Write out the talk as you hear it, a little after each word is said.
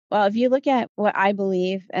Well, if you look at what I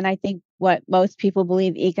believe, and I think what most people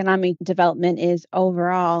believe economic development is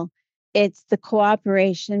overall, it's the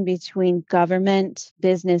cooperation between government,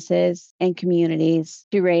 businesses, and communities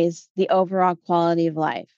to raise the overall quality of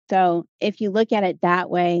life. So if you look at it that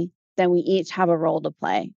way, then we each have a role to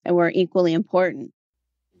play and we're equally important.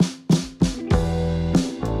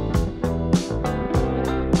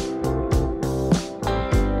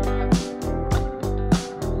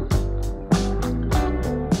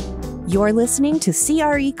 You're listening to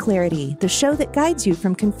CRE Clarity, the show that guides you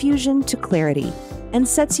from confusion to clarity and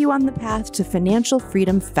sets you on the path to financial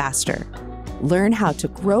freedom faster. Learn how to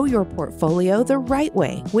grow your portfolio the right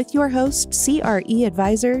way with your host, CRE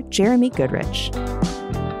advisor Jeremy Goodrich.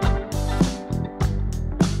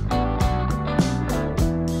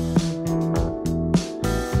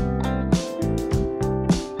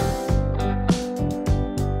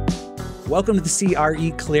 Welcome to the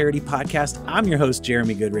CRE Clarity Podcast. I'm your host,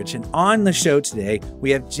 Jeremy Goodrich, and on the show today, we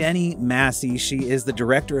have Jenny Massey. She is the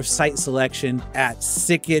Director of Site Selection at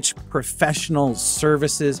Sikich Professional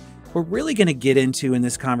Services. We're really going to get into, in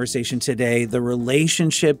this conversation today, the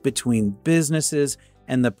relationship between businesses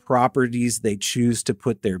and the properties they choose to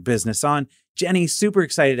put their business on. Jenny, super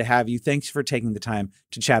excited to have you. Thanks for taking the time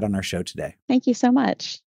to chat on our show today. Thank you so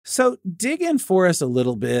much. So dig in for us a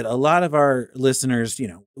little bit. A lot of our listeners,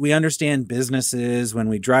 we understand businesses when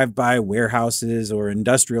we drive by warehouses or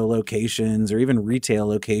industrial locations or even retail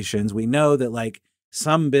locations. We know that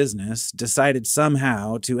some business decided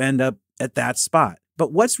somehow to end up at that spot.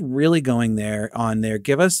 But what's really going on there?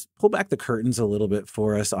 Pull back the curtains a little bit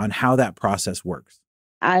for us on how that process works.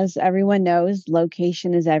 As everyone knows,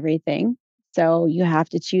 location is everything. So you have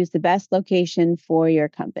to choose the best location for your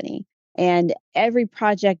company. And every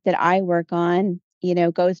project that I work on,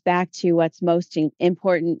 goes back to what's most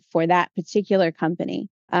important for that particular company.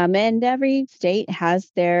 And every state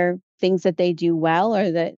has their things that they do well,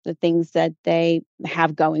 or the things that they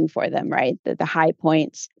have going for them, right? The high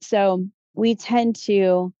points. So we tend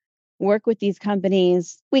to work with these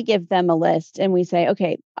companies. We give them a list and we say,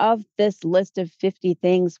 okay, of this list of 50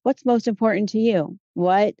 things, what's most important to you?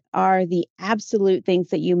 What are the absolute things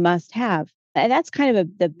that you must have? And that's kind of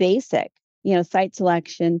the basic, site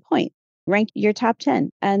selection point. Rank your top 10.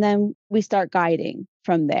 And then we start guiding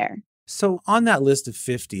from there. So on that list of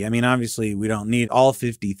 50, obviously we don't need all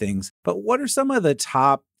 50 things, but what are some of the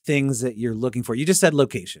top things that you're looking for? You just said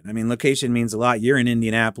location. Location means a lot. You're in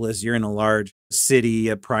Indianapolis, you're in a large city,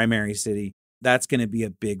 a primary city. That's going to be a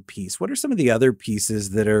big piece. What are some of the other pieces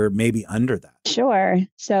that are maybe under that? Sure.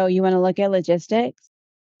 So you want to look at logistics,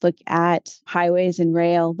 look at highways and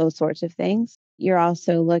rail, those sorts of things. You're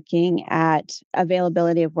also looking at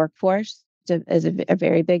availability of workforce as a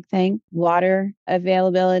very big thing. Water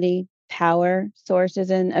availability, power sources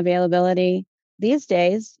and availability. These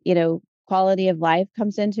days, quality of life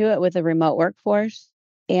comes into it with a remote workforce.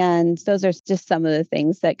 And those are just some of the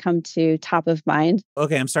things that come to top of mind.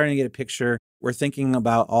 Okay, I'm starting to get a picture. We're thinking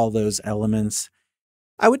about all those elements.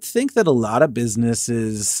 I would think that a lot of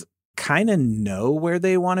businesses kind of know where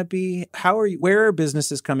they want to be. Where are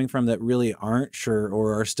businesses coming from that really aren't sure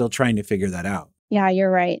or are still trying to figure that out? Yeah, you're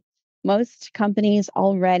right. Most companies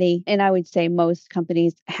already, and I would say most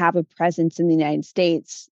companies have a presence in the United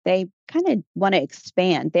States. They kind of want to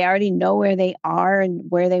expand. They already know where they are and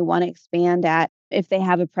where they want to expand at. If they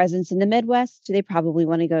have a presence in the Midwest, they probably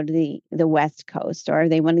want to go to the West Coast, or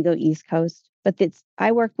they want to go East Coast. But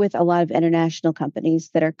I work with a lot of international companies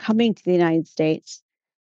that are coming to the United States,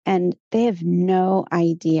 and they have no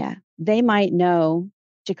idea. They might know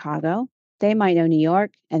Chicago, they might know New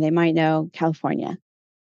York, and they might know California.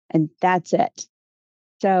 And that's it.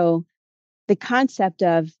 So the concept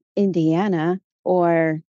of Indiana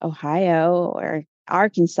or Ohio or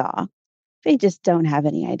Arkansas, they just don't have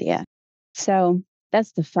any idea. So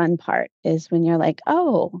that's the fun part, is when you're like,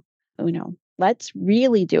 let's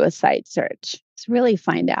really do a site search. Let's really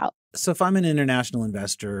find out. So if I'm an international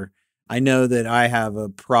investor, I know that I have a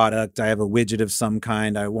product, I have a widget of some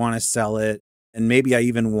kind, I want to sell it, and maybe I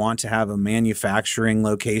even want to have a manufacturing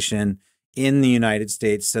location in the United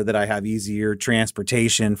States so that I have easier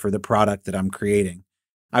transportation for the product that I'm creating.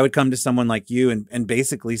 I would come to someone like you and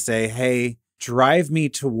basically say, hey, drive me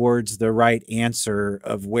towards the right answer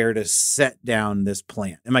of where to set down this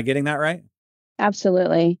plant. Am I getting that right?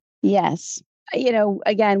 Absolutely. Yes.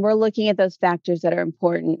 Again, we're looking at those factors that are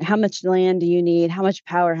important. How much land do you need? How much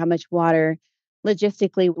power? How much water?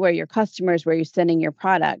 Logistically, where your customers, where you're sending your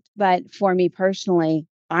product. But for me personally,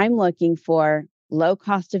 I'm looking for low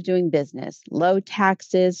cost of doing business, low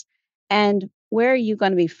taxes, and where are you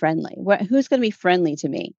going to be friendly? Who's going to be friendly to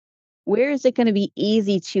me? Where is it going to be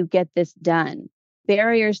easy to get this done?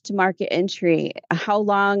 barriers to market entry. How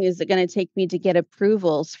long is it going to take me to get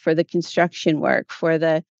approvals for the construction work?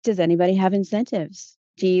 Does anybody have incentives?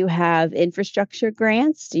 Do you have infrastructure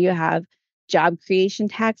grants? Do you have job creation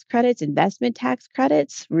tax credits, investment tax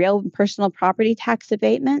credits, real and personal property tax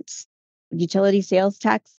abatements, utility sales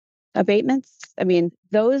tax abatements? I mean,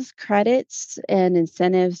 those credits and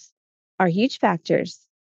incentives are huge factors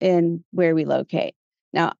in where we locate.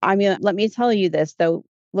 Now, let me tell you this, though.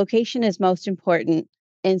 Location is most important.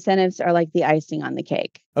 Incentives are like the icing on the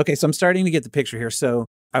cake. Okay, so I'm starting to get the picture here. So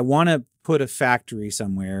I want to put a factory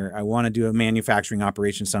somewhere. I want to do a manufacturing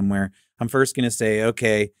operation somewhere. I'm first going to say,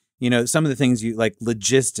 okay, some of the things you like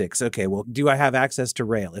logistics. Okay, well, do I have access to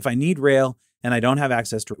rail? If I need rail and I don't have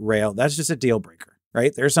access to rail, that's just a deal breaker,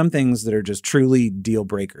 right? There are some things that are just truly deal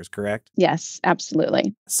breakers, correct? Yes,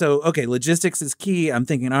 absolutely. So, okay, logistics is key. I'm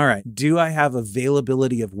thinking, all right, do I have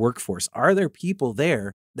availability of workforce? Are there people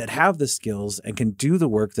there that have the skills and can do the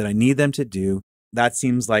work that I need them to do? That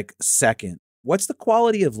seems like second. What's the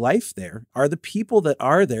quality of life there? Are the people that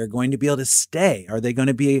are there going to be able to stay? Are they going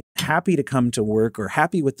to be happy to come to work or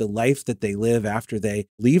happy with the life that they live after they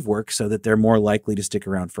leave work so that they're more likely to stick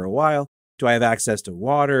around for a while? Do I have access to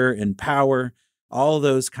water and power? All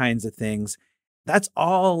those kinds of things. That's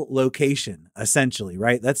all location, essentially,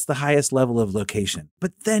 right? That's the highest level of location.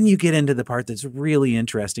 But then you get into the part that's really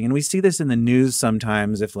interesting. And we see this in the news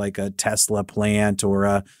sometimes if like a Tesla plant or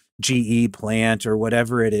a GE plant or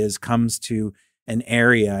whatever it is comes to an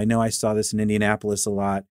area. I know I saw this in Indianapolis a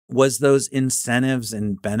lot, was those incentives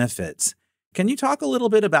and benefits. Can you talk a little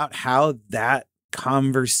bit about how that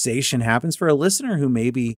conversation happens for a listener who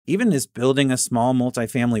maybe even is building a small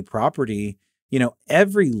multifamily property?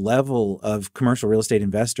 Every level of commercial real estate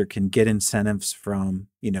investor can get incentives from,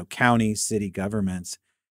 county, city governments.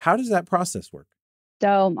 How does that process work?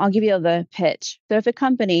 So I'll give you the pitch. So if a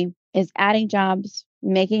company is adding jobs,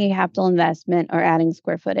 making a capital investment, or adding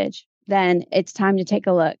square footage, then it's time to take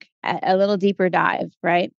a look at a little deeper dive,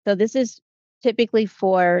 right? So this is typically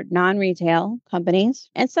for non-retail companies,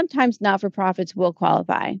 and sometimes not-for-profits will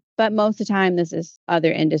qualify, but most of the time this is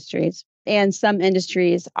other industries. And some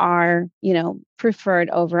industries are, preferred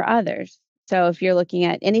over others. So if you're looking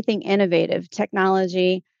at anything innovative,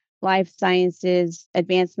 technology, life sciences,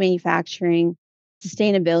 advanced manufacturing,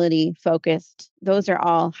 sustainability focused, those are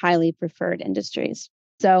all highly preferred industries.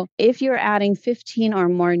 So if you're adding 15 or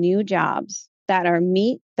more new jobs that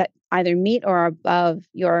either meet or are above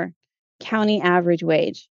your county average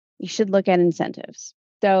wage, you should look at incentives.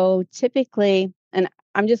 So typically, and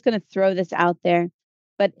I'm just going to throw this out there,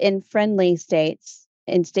 but in friendly states,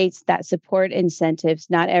 in states that support incentives,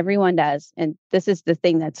 not everyone does. And this is the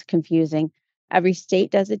thing that's confusing. Every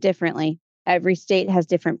state does it differently. Every state has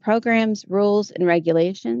different programs, rules, and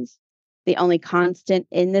regulations. The only constant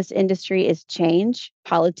in this industry is change.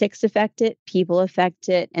 Politics affect it, people affect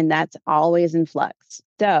it, and that's always in flux.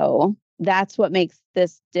 So that's what makes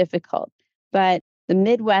this difficult. But the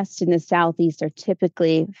Midwest and the Southeast are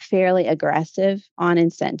typically fairly aggressive on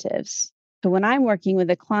incentives. So when I'm working with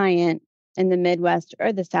a client in the Midwest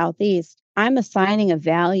or the Southeast, I'm assigning a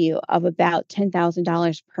value of about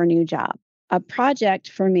 $10,000 per new job. A project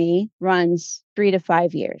for me runs 3 to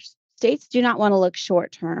 5 years. States do not want to look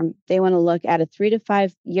short term. They want to look at a 3 to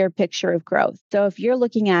 5 year picture of growth. So if you're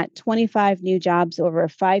looking at 25 new jobs over a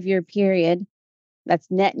 5-year period, that's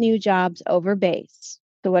net new jobs over base.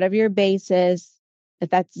 So whatever your base is, if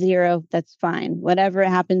that's 0, that's fine. Whatever it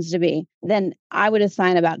happens to be, then I would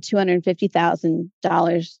assign about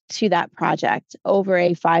 $250,000 to that project over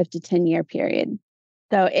a 5 to 10 year period.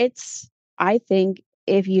 So I think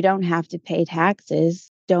if you don't have to pay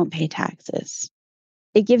taxes, don't pay taxes.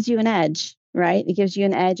 It gives you an edge, right? It gives you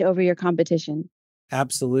an edge over your competition.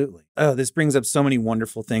 Absolutely. Oh, this brings up so many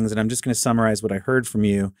wonderful things. And I'm just going to summarize what I heard from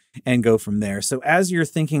you and go from there. So as you're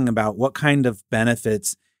thinking about what kind of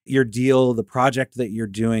benefits your deal, the project that you're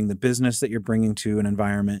doing, the business that you're bringing to an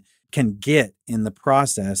environment can get in the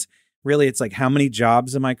process, really, it's like, how many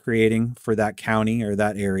jobs am I creating for that county or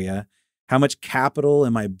that area? How much capital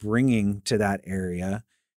am I bringing to that area?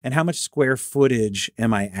 And how much square footage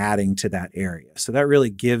am I adding to that area? So that really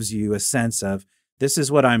gives you a sense of, this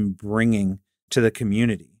is what I'm bringing to the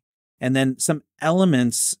community. And then some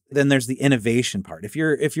elements, then there's the innovation part. If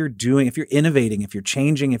you're innovating, if you're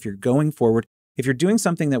changing, if you're going forward, if you're doing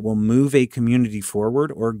something that will move a community forward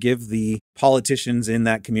or give the politicians in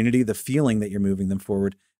that community the feeling that you're moving them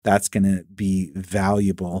forward, that's going to be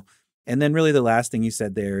valuable. And then really the last thing you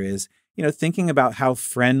said there is, thinking about how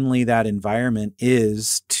friendly that environment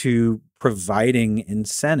is to providing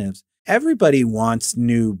incentives. Everybody wants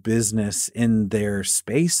new business in their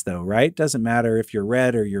space, though, right? Doesn't matter if you're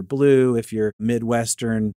red or you're blue, if you're a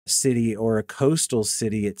Midwestern city or a coastal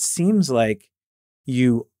city. It seems like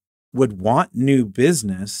you would want new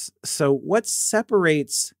business. So what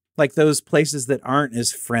separates like those places that aren't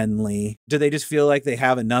as friendly? Do they just feel like they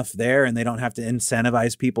have enough there and they don't have to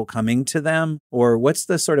incentivize people coming to them? Or what's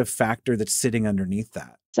the sort of factor that's sitting underneath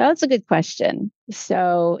that? So that's a good question.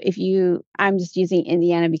 So I'm just using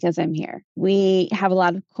Indiana because I'm here. We have a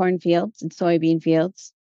lot of cornfields and soybean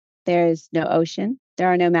fields. There's no ocean. There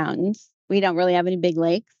are no mountains. We don't really have any big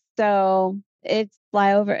lakes. So it's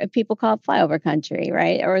people call it flyover country,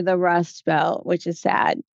 right? Or the Rust Belt, which is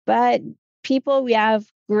sad. But we have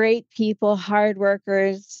great people, hard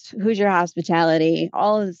workers, Hoosier hospitality,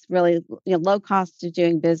 all is really low cost of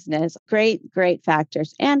doing business, great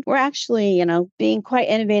factors. And we're actually, being quite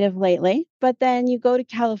innovative lately. But then you go to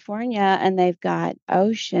California and they've got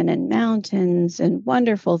ocean and mountains and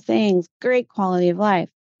wonderful things, great quality of life.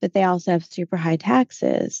 But they also have super high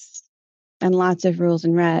taxes and lots of rules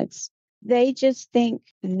and regs. They just think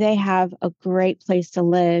they have a great place to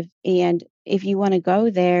live. And if you want to go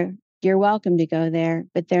there, you're welcome to go there,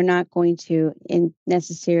 but they're not going to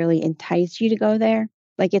necessarily entice you to go there.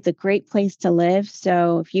 Like, it's a great place to live.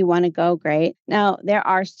 So if you want to go, great. Now, there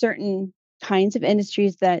are certain kinds of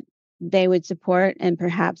industries that they would support, and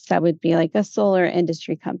perhaps that would be like a solar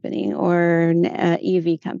industry company or an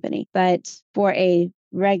EV company. But for a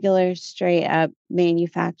regular, straight up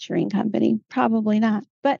manufacturing company, probably not.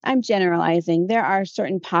 But I'm generalizing. There are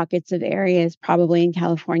certain pockets of areas, probably in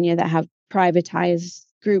California, that have privatized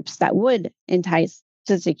groups that would entice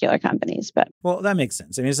particular companies. Well, that makes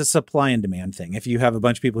sense. I mean, it's a supply and demand thing. If you have a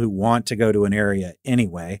bunch of people who want to go to an area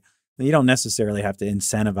anyway, then you don't necessarily have to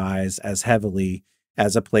incentivize as heavily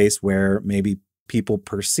as a place where maybe people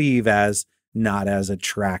perceive as not as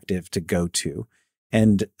attractive to go to.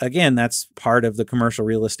 And again, that's part of the commercial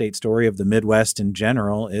real estate story of the Midwest in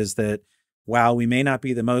general, is that while we may not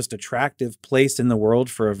be the most attractive place in the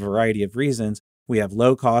world for a variety of reasons, we have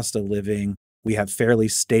low cost of living. We have fairly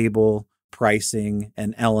stable pricing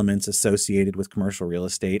and elements associated with commercial real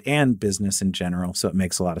estate and business in general. So it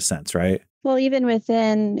makes a lot of sense, right? Well, even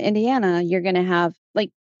within Indiana, you're going to have,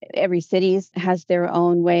 like, every city has their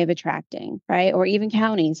own way of attracting, right? Or even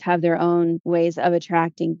counties have their own ways of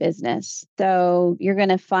attracting business. So you're going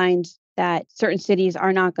to find that certain cities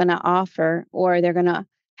are not going to offer, or they're going to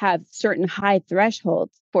have certain high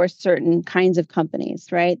thresholds for certain kinds of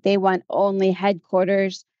companies, right? They want only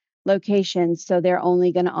headquarters locations. So they're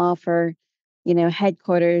only going to offer,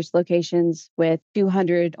 headquarters locations with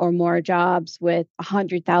 200 or more jobs with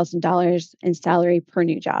 $100,000 in salary per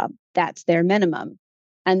new job. That's their minimum.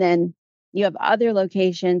 And then you have other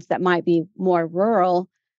locations that might be more rural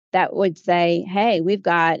that would say, hey, we've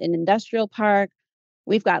got an industrial park.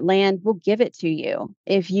 We've got land. We'll give it to you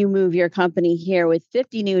if you move your company here with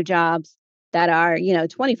 50 new jobs that are,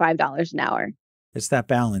 $25 an hour. It's that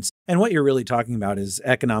balance. And what you're really talking about is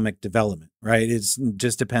economic development, right? It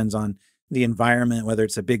just depends on the environment, whether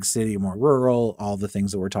it's a big city or more rural, all the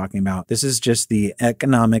things that we're talking about. This is just the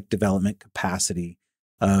economic development capacity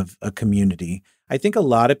of a community. I think a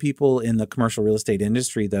lot of people in the commercial real estate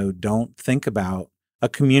industry, though, don't think about a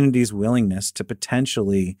community's willingness to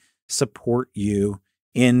potentially support you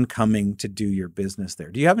in coming to do your business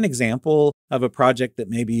there. Do you have an example of a project that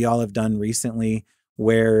maybe y'all have done recently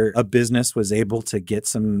where a business was able to get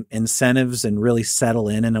some incentives and really settle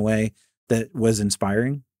in a way that was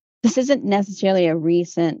inspiring? This isn't necessarily a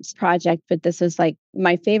recent project, but this is like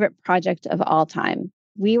my favorite project of all time.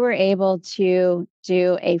 We were able to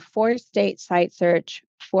do a 4-state site search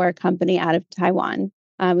for a company out of Taiwan.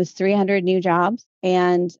 It was 300 new jobs,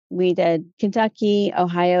 and we did Kentucky,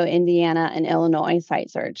 Ohio, Indiana, and Illinois site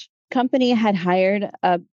search. Company had hired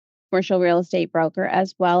a commercial real estate broker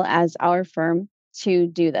as well as our firm to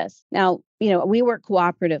do this. Now, we work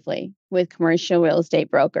cooperatively with commercial real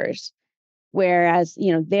estate brokers, whereas,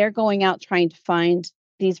 they're going out trying to find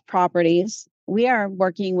these properties. We are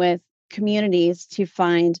working with communities to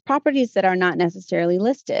find properties that are not necessarily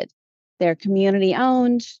listed. They're community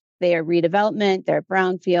owned, they are redevelopment, they're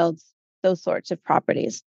brownfields, those sorts of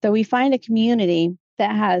properties. So we find a community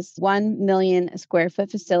that has 1 million square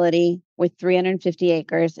foot facility with 350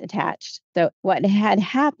 acres attached. So what had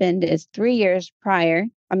happened is 3 years prior,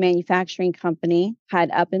 a manufacturing company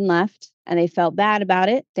had up and left, and they felt bad about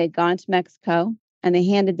it. They'd gone to Mexico, and they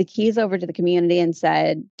handed the keys over to the community and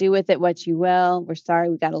said, do with it what you will. We're sorry,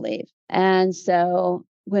 we got to leave. And so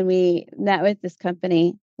when we met with this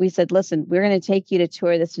company, we said, listen, we're going to take you to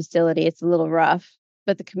tour this facility. It's a little rough,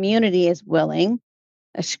 but the community is willing,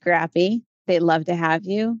 scrappy. They love to have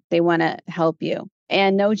you. They want to help you.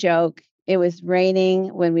 And no joke, it was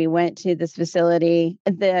raining when we went to this facility.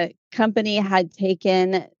 The company had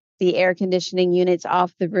taken the air conditioning units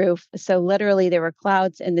off the roof. So literally there were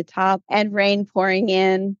clouds in the top and rain pouring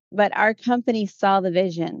in. But our company saw the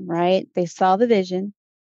vision, right? They saw the vision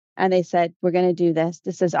and they said, we're going to do this.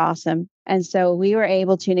 This is awesome. And so we were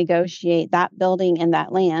able to negotiate that building and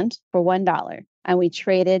that land for $1. And we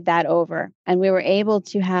traded that over. And we were able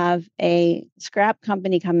to have a scrap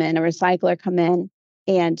company come in, a recycler come in,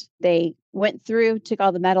 and they went through, took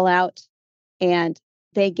all the metal out, and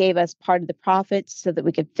they gave us part of the profits so that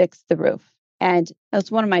we could fix the roof. And that's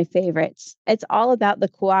one of my favorites. It's all about the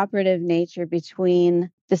cooperative nature between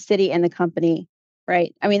the city and the company,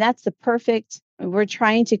 right? I mean, that's the perfect, we're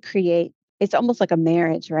trying to create, it's almost like a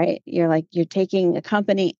marriage, right? You're taking a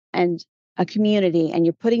company and a community and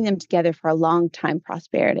you're putting them together for a long time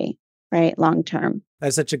prosperity, right? Long term.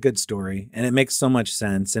 That's such a good story. And it makes so much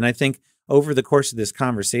sense. And I think over the course of this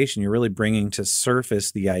conversation, you're really bringing to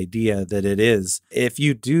surface the idea that it is, if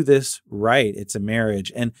you do this right, it's a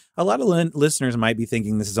marriage. And a lot of listeners might be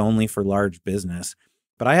thinking this is only for large business.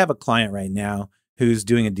 But I have a client right now who's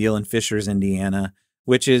doing a deal in Fishers, Indiana,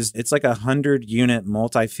 it's like 100-unit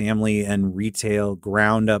multifamily and retail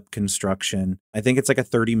ground up construction. I think it's like a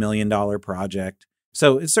 $30 million project.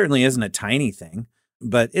 So it certainly isn't a tiny thing,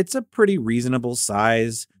 but it's a pretty reasonable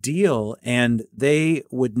size deal. And they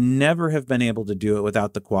would never have been able to do it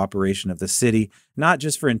without the cooperation of the city, not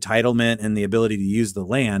just for entitlement and the ability to use the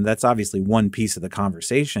land. That's obviously one piece of the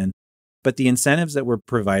conversation, but the incentives that were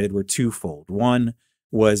provided were twofold. One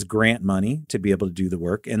was grant money to be able to do the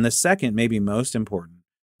work. And the second, maybe most important,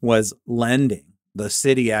 was lending. The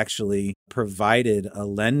city actually provided a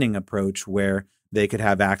lending approach where they could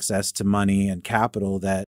have access to money and capital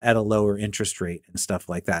that at a lower interest rate and stuff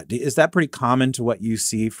like that. Is that pretty common to what you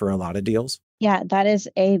see for a lot of deals? Yeah, that is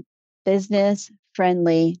a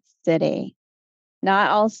business-friendly city. Not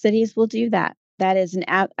all cities will do that. That is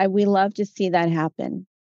we love to see that happen.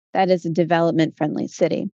 That is a development-friendly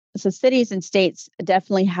city. So cities and states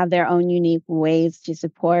definitely have their own unique ways to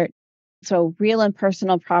support. So real and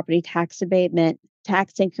personal property tax abatement,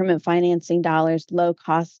 tax increment financing dollars, low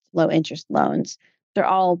cost, low interest loans. They're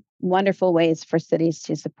all wonderful ways for cities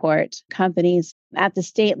to support companies. At the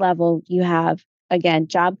state level, you have, again,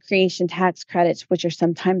 job creation tax credits, which are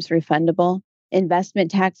sometimes refundable,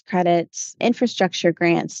 investment tax credits, infrastructure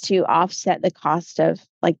grants to offset the cost of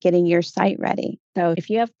like getting your site ready. So if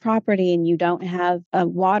you have property and you don't have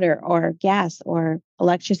water or gas or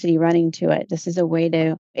electricity running to it, this is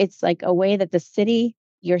it's like a way that the city,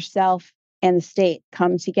 yourself, and the state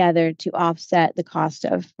come together to offset the cost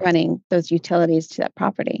of running those utilities to that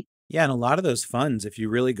property. Yeah, and a lot of those funds, if you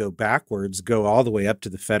really go backwards, go all the way up to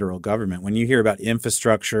the federal government. When you hear about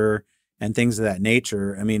infrastructure and things of that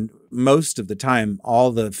nature, I mean, most of the time,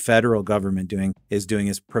 all the federal government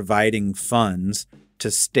is providing funds to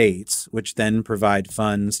states, which then provide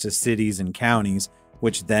funds to cities and counties,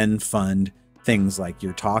 which then fund things like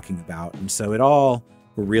you're talking about. And so it all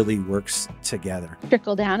really works together.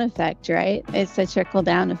 Trickle down effect, right? It's a trickle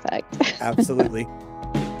down effect. Absolutely.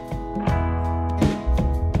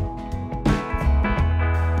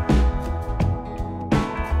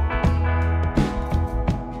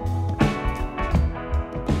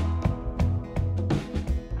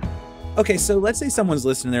 Okay, so let's say someone's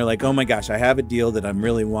listening, they're like, oh my gosh, I have a deal that I'm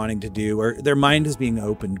really wanting to do, or their mind is being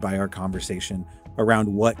opened by our conversation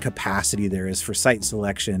around what capacity there is for site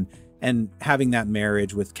selection and having that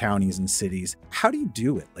marriage with counties and cities. How do you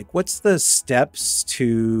do it? Like, what's the steps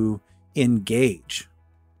to engage?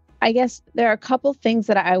 I guess there are a couple things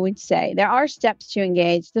that I would say. There are steps to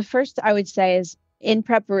engage. The first I would say is in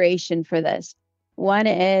preparation for this. One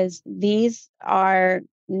is these are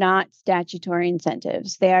not statutory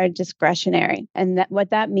incentives. They are discretionary. And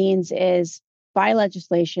what that means is by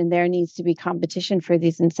legislation, there needs to be competition for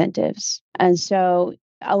these incentives. And so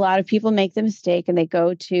a lot of people make the mistake and they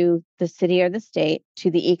go to the city or the state, to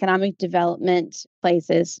the economic development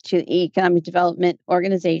places, to economic development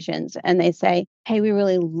organizations, and they say, hey, we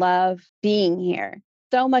really love being here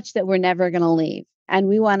so much that we're never going to leave and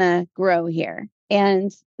we want to grow here. And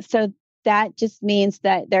so that just means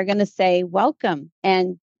that they're going to say, welcome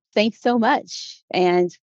and thanks so much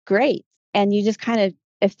and great. And you just kind of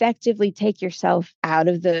effectively take yourself out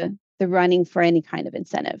of the running for any kind of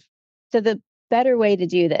incentive. So the better way to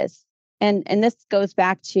do this, and this goes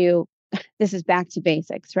back to, this is back to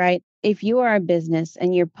basics, right? If you are a business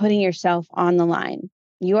and you're putting yourself on the line,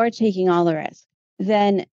 you are taking all the risk,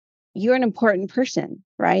 then you're an important person,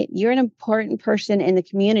 right? You're an important person in the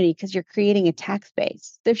community because you're creating a tax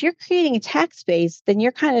base. So if you're creating a tax base, then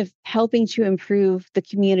you're kind of helping to improve the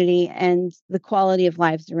community and the quality of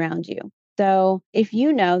lives around you. So if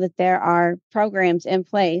you know that there are programs in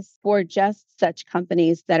place for just such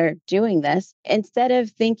companies that are doing this, instead of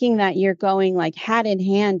thinking that you're going like hat in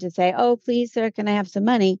hand to say, oh, please, sir, can I have some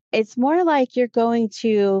money? It's more like you're going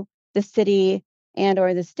to the city and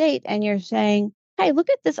or the state and you're saying, hey, look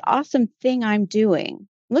at this awesome thing I'm doing.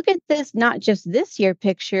 Look at this, not just this year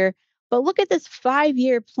picture, but look at this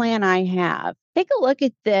 5-year plan I have. Take a look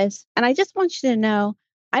at this. And I just want you to know,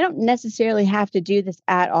 I don't necessarily have to do this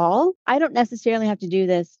at all. I don't necessarily have to do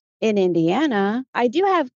this in Indiana. I do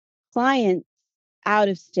have clients out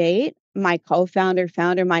of state. My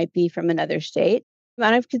founder might be from another state. And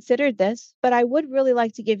I've considered this, but I would really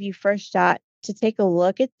like to give you first shot to take a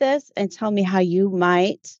look at this and tell me how you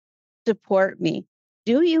might support me.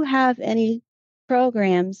 Do you have any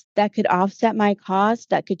programs that could offset my costs,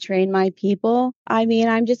 that could train my people? I mean,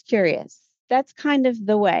 I'm just curious. That's kind of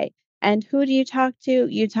the way. And who do you talk to?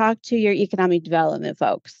 You talk to your economic development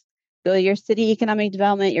folks. Go to your city economic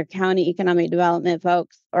development, your county economic development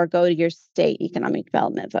folks, or go to your state economic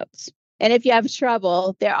development folks. And if you have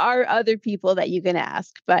trouble, there are other people that you can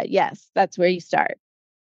ask. But yes, that's where you start.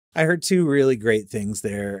 I heard two really great things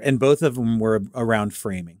there, and both of them were around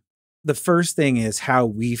framing. The first thing is how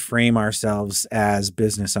we frame ourselves as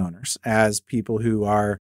business owners, as people who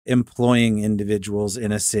are employing individuals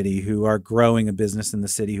in a city, who are growing a business in the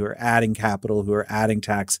city, who are adding capital, who are adding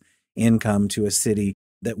tax income to a city,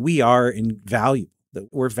 that we are invaluable,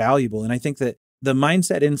 that we're valuable. And I think that the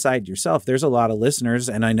mindset inside yourself, there's a lot of listeners,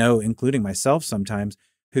 and I know, including myself sometimes,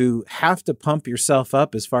 who have to pump yourself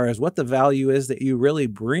up as far as what the value is that you really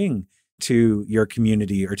bring to your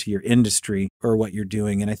community or to your industry or what you're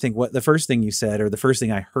doing. And I think what the first thing you said, or the first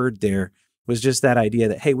thing I heard there, was just that idea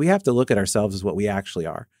that, hey, we have to look at ourselves as what we actually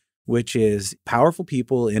are, which is powerful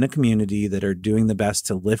people in a community that are doing the best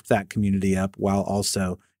to lift that community up while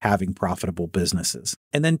also having profitable businesses.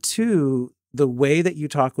 And then two, the way that you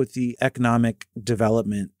talk with the economic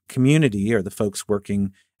development community or the folks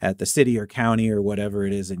working at the city or county or whatever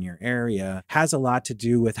it is in your area has a lot to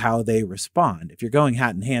do with how they respond. If you're going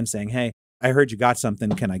hat in hand saying, hey, I heard you got something,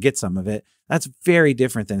 can I get some of it? That's very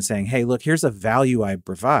different than saying, hey, look, here's a value I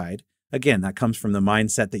provide. Again, that comes from the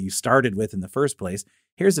mindset that you started with in the first place.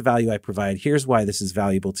 Here's the value I provide. Here's why this is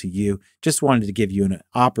valuable to you. Just wanted to give you an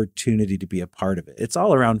opportunity to be a part of it. It's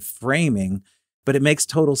all around framing, but it makes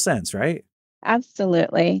total sense, right?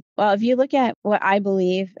 Absolutely. Well, if you look at what I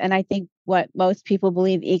believe, and I think what most people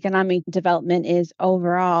believe economic development is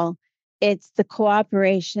overall, it's the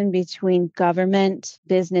cooperation between government,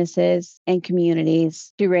 businesses, and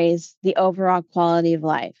communities to raise the overall quality of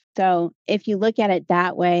life. So if you look at it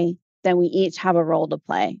that way, then we each have a role to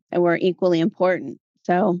play and we're equally important.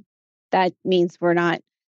 So that means we're not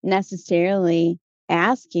necessarily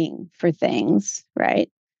asking for things, right?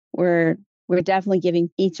 We're definitely giving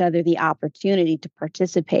each other the opportunity to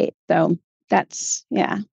participate. So that's,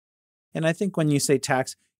 yeah. And I think when you say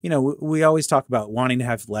tax, we always talk about wanting to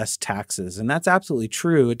have less taxes, and that's absolutely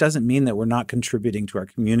true. It doesn't mean that we're not contributing to our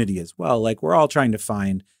community as well. Like, we're all trying to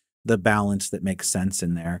find the balance that makes sense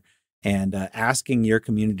in there, and asking your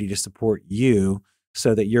community to support you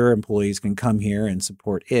so that your employees can come here and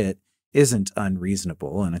support it isn't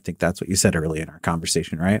unreasonable. And I think that's what you said earlier in our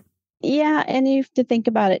conversation, right? Yeah. And you have to think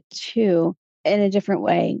about it too in a different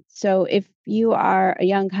way. So if you are a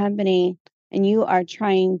young company and you are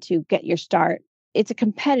trying to get your start, it's a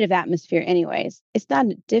competitive atmosphere anyways. It's not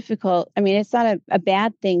difficult. I mean, it's not a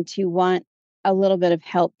bad thing to want a little bit of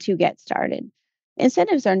help to get started.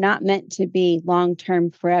 Incentives are not meant to be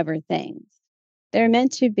long-term forever things. They're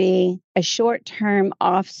meant to be a short-term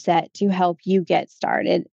offset to help you get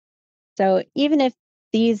started. So even if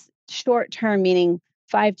these short-term, meaning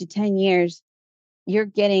 5 to 10 years, you're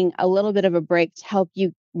getting a little bit of a break to help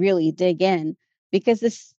you really dig in, because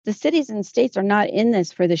the cities and states are not in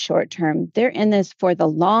this for the short term. They're in this for the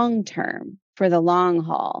long term, for the long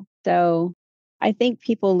haul. So I think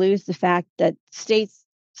people lose the fact that states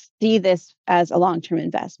see this as a long-term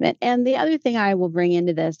investment. And the other thing I will bring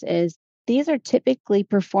into this is these are typically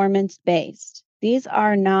performance-based. These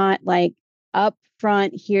are not like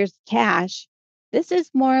upfront, here's cash. This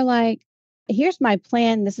is more like, here's my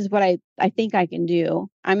plan. This is what I think I can do.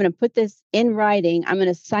 I'm going to put this in writing. I'm going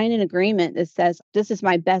to sign an agreement that says this is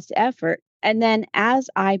my best effort. And then as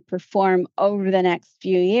I perform over the next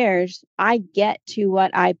few years, I get to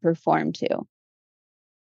what I perform to.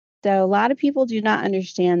 So a lot of people do not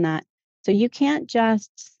understand that. So you can't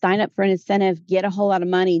just sign up for an incentive, get a whole lot of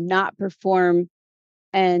money, not perform,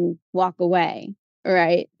 and walk away.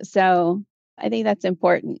 Right. So I think that's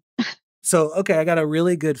important. So, okay, I got a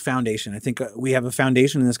really good foundation. I think we have a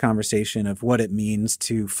foundation in this conversation of what it means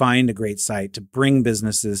to find a great site, to bring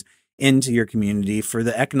businesses into your community for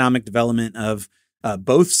the economic development of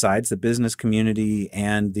both sides, the business community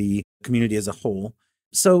and the community as a whole.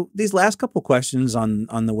 So these last couple questions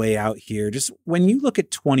on the way out here, just when you look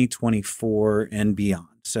at 2024 and beyond,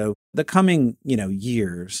 so the coming,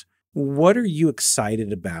 years, what are you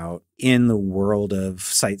excited about in the world of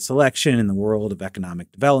site selection, in the world of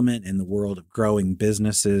economic development, in the world of growing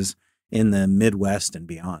businesses in the Midwest and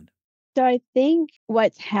beyond? So I think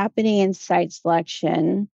what's happening in site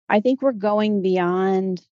selection, I think we're going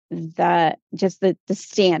beyond the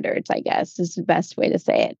standards, I guess is the best way to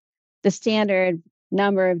say it. The standard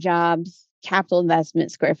number of jobs, capital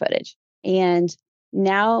investment, square footage. And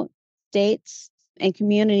now states and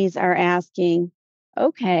communities are asking,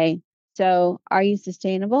 okay, so are you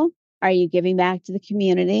sustainable? Are you giving back to the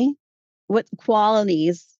community? What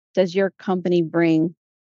qualities does your company bring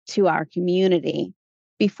to our community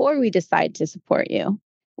before we decide to support you?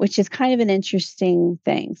 Which is kind of an interesting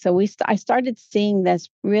thing. So I started seeing this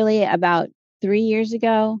really about 3 years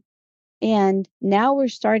ago. And now we're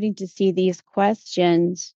starting to see these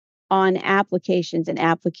questions on applications and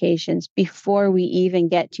applications before we even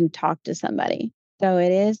get to talk to somebody. So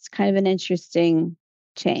it is kind of an interesting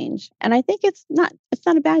change. And I think it's not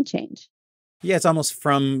a bad change. Yeah, it's almost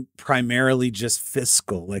from primarily just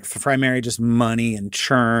fiscal, like primarily just money and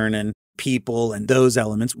churn and people and those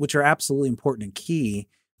elements, which are absolutely important and key,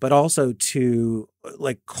 but also to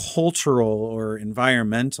like cultural or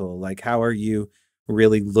environmental, like how are you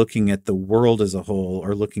really looking at the world as a whole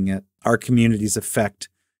or looking at our community's effect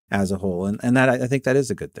as a whole. And that I think that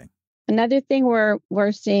is a good thing. Another thing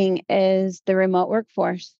we're seeing is the remote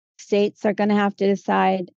workforce. States are going to have to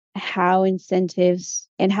decide how incentives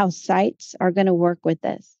and how sites are going to work with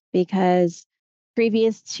this, because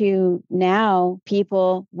previous to now,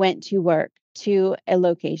 people went to work to a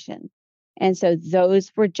location. And so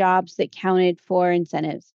those were jobs that counted for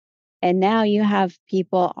incentives. And now you have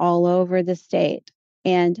people all over the state.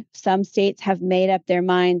 And some states have made up their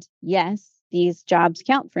mind, yes, these jobs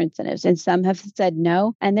count for incentives. And some have said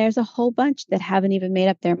no. And there's a whole bunch that haven't even made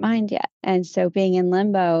up their mind yet. And so being in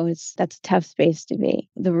limbo, that's a tough space to be.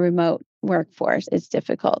 The remote workforce is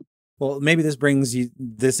difficult. Well, maybe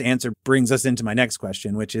this answer brings us into my next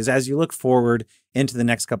question, which is, as you look forward into the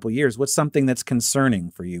next couple of years, what's something that's concerning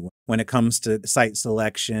for you when it comes to site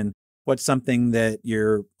selection? What's something that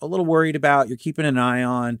you're a little worried about, you're keeping an eye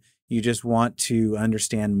on, you just want to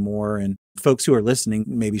understand more, and folks who are listening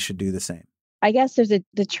maybe should do the same? I guess there's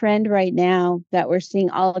the trend right now that we're seeing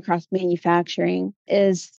all across manufacturing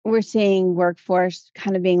is we're seeing workforce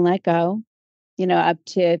kind of being let go. Up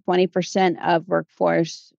to 20% of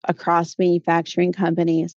workforce across manufacturing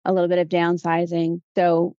companies, a little bit of downsizing.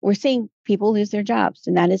 So we're seeing people lose their jobs,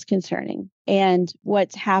 and that is concerning. And what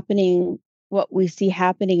we see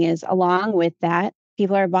happening is, along with that,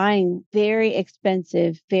 people are buying very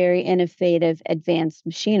expensive, very innovative, advanced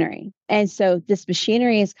machinery. And so this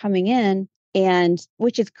machinery is coming in, and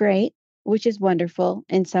which is great, which is wonderful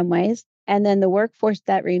in some ways. And then the workforce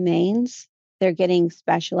that remains, they're getting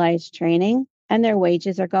specialized training, and their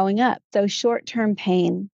wages are going up. So short-term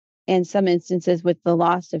pain in some instances with the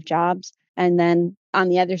loss of jobs. And then on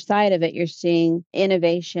the other side of it, you're seeing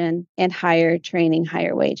innovation and higher training,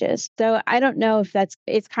 higher wages. So I don't know if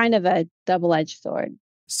it's kind of a double-edged sword.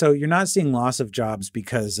 So you're not seeing loss of jobs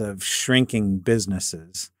because of shrinking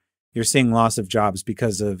businesses. You're seeing loss of jobs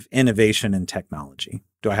because of innovation and technology.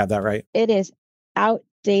 Do I have that right? It is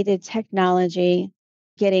outdated technology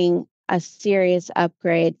getting a serious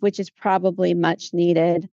upgrade, which is probably much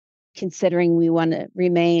needed considering we want to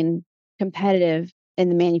remain competitive in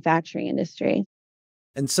the manufacturing industry.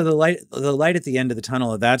 And so the light at the end of the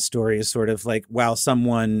tunnel of that story is sort of like, while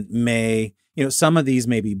someone may, some of these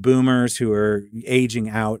may be boomers who are aging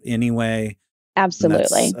out anyway.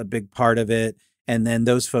 Absolutely. That's a big part of it. And then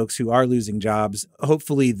those folks who are losing jobs,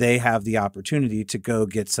 hopefully they have the opportunity to go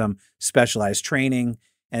get some specialized training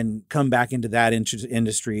and come back into that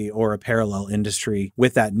industry or a parallel industry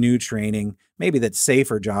with that new training, maybe that's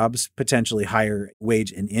safer jobs, potentially higher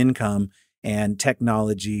wage and income, and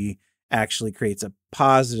technology actually creates a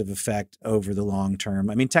positive effect over the long term.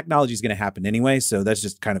 I mean, technology is going to happen anyway, so that's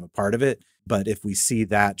just kind of a part of it. But if we see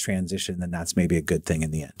that transition, then that's maybe a good thing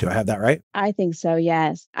in the end. Do I have that right? I think so,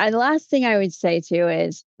 yes. The last thing I would say too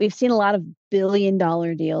is we've seen a lot of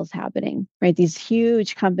billion-dollar deals happening, right? These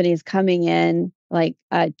huge companies coming in, like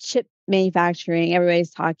chip manufacturing.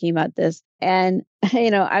 Everybody's talking about this. And,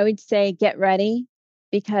 I would say get ready,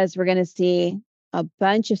 because we're going to see a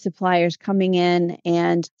bunch of suppliers coming in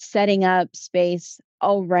and setting up space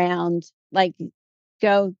around, like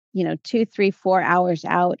go, 2, 3, 4 hours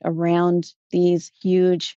out around these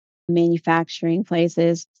huge manufacturing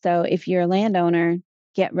places. So if you're a landowner,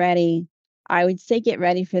 get ready. I would say get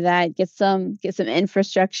ready for that. Get some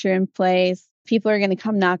infrastructure in place. People are going to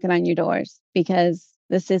come knocking on your doors because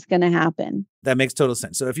this is going to happen. That makes total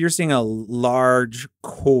sense. So if you're seeing a large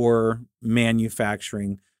core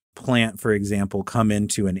manufacturing plant, for example, come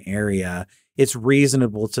into an area, it's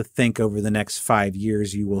reasonable to think over the next 5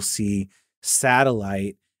 years, you will see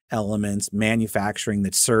satellite elements, manufacturing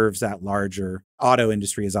that serves that larger auto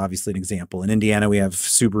industry is obviously an example. In Indiana, we have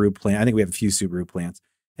Subaru plant. I think we have a few Subaru plants.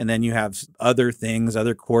 And then you have other things,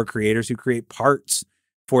 other core creators who create parts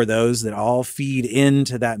for those that all feed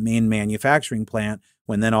into that main manufacturing plant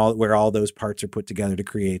where all those parts are put together to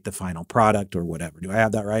create the final product or whatever. Do I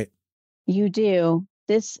have that right? You do.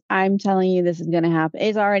 I'm telling you, this is going to happen.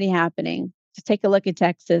 It's already happening. Just take a look at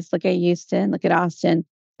Texas, look at Houston, look at Austin.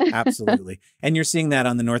 Absolutely. And you're seeing that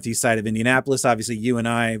on the northeast side of Indianapolis. Obviously, you and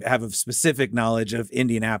I have a specific knowledge of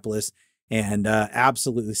Indianapolis and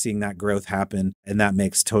absolutely seeing that growth happen. And that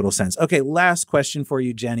makes total sense. Okay, last question for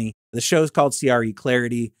you, Jenny. The show is called CRE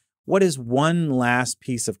Clarity. What is one last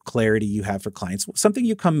piece of clarity you have for clients? Something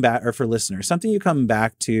you come back, or for listeners, something you come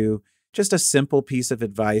back to, just a simple piece of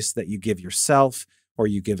advice that you give yourself or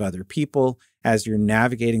you give other people as you're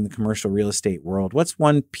navigating the commercial real estate world. What's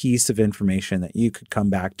one piece of information that you could come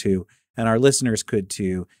back to and our listeners could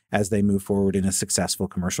too as they move forward in a successful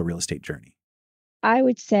commercial real estate journey? I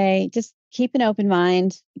would say just keep an open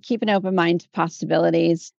mind to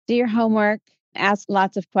possibilities. Do your homework, ask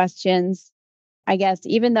lots of questions. I guess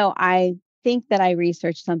even though I think that I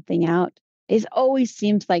researched something out, it always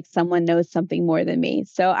seems like someone knows something more than me.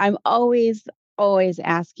 So I'm always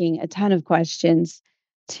asking a ton of questions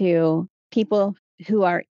to people who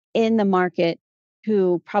are in the market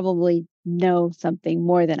who probably know something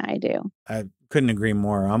more than I do. I couldn't agree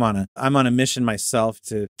more. I'm on a mission myself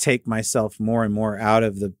to take myself more and more out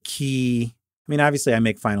of the key. I mean, obviously I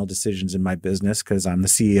make final decisions in my business because I'm the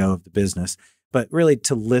CEO of the business, but really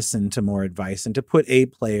to listen to more advice and to put A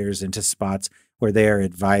players into spots where they are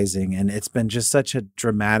advising. And it's been just such a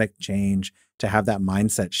dramatic change to have that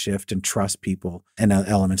mindset shift and trust people and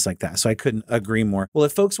elements like that. So I couldn't agree more. Well,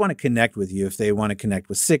 if folks want to connect with you, if they want to connect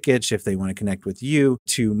with Sikich, if they want to connect with you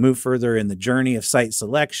to move further in the journey of site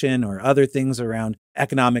selection or other things around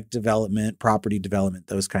economic development, property development,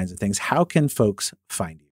 those kinds of things, how can folks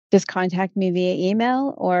find you? Just contact me via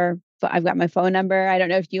email, or I've got my phone number. I don't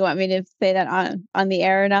know if you want me to say that on the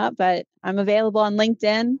air or not, but I'm available on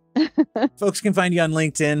LinkedIn. Folks can find you on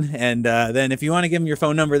LinkedIn. And then if you want to give them your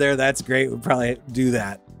phone number there, that's great. We'll probably do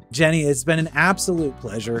that. Jenny, it's been an absolute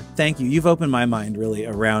pleasure. Thank you. You've opened my mind really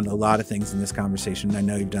around a lot of things in this conversation. I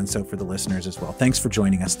know you've done so for the listeners as well. Thanks for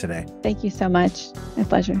joining us today. Thank you so much. My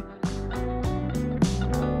pleasure.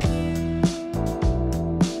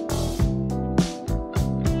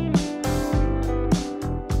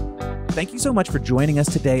 Thank you so much for joining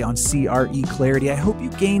us today on CRE Clarity. I hope you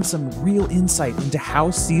gained some real insight into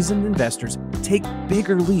how seasoned investors take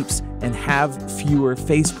bigger leaps and have fewer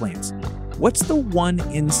face plants. What's the one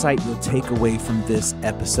insight you'll take away from this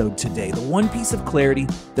episode today? The one piece of clarity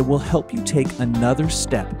that will help you take another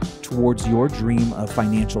step towards your dream of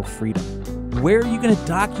financial freedom? Where are you going to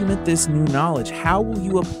document this new knowledge? How will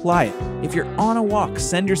you apply it? If you're on a walk,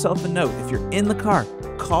 send yourself a note. If you're in the car,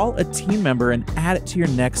 call a team member and add it to your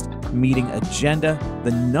next meeting agenda.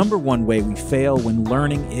 The number one way we fail when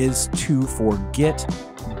learning is to forget.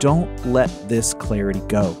 Don't let this clarity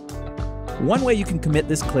go. One way you can commit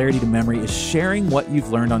this clarity to memory is sharing what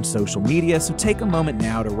you've learned on social media. So take a moment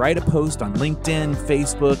now to write a post on LinkedIn,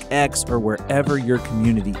 Facebook, X, or wherever your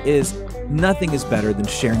community is. Nothing is better than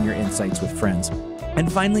sharing your insights with friends.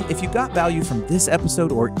 And finally, if you got value from this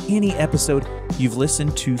episode or any episode you've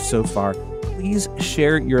listened to so far, please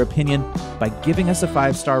share your opinion by giving us a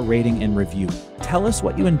 5-star rating and review. Tell us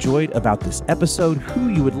what you enjoyed about this episode, who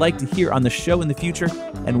you would like to hear on the show in the future,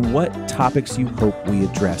 and what topics you hope we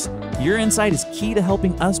address. Your insight is key to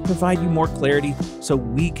helping us provide you more clarity so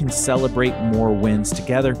we can celebrate more wins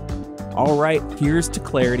together. All right, here's to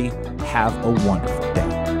clarity. Have a wonderful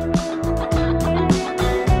day.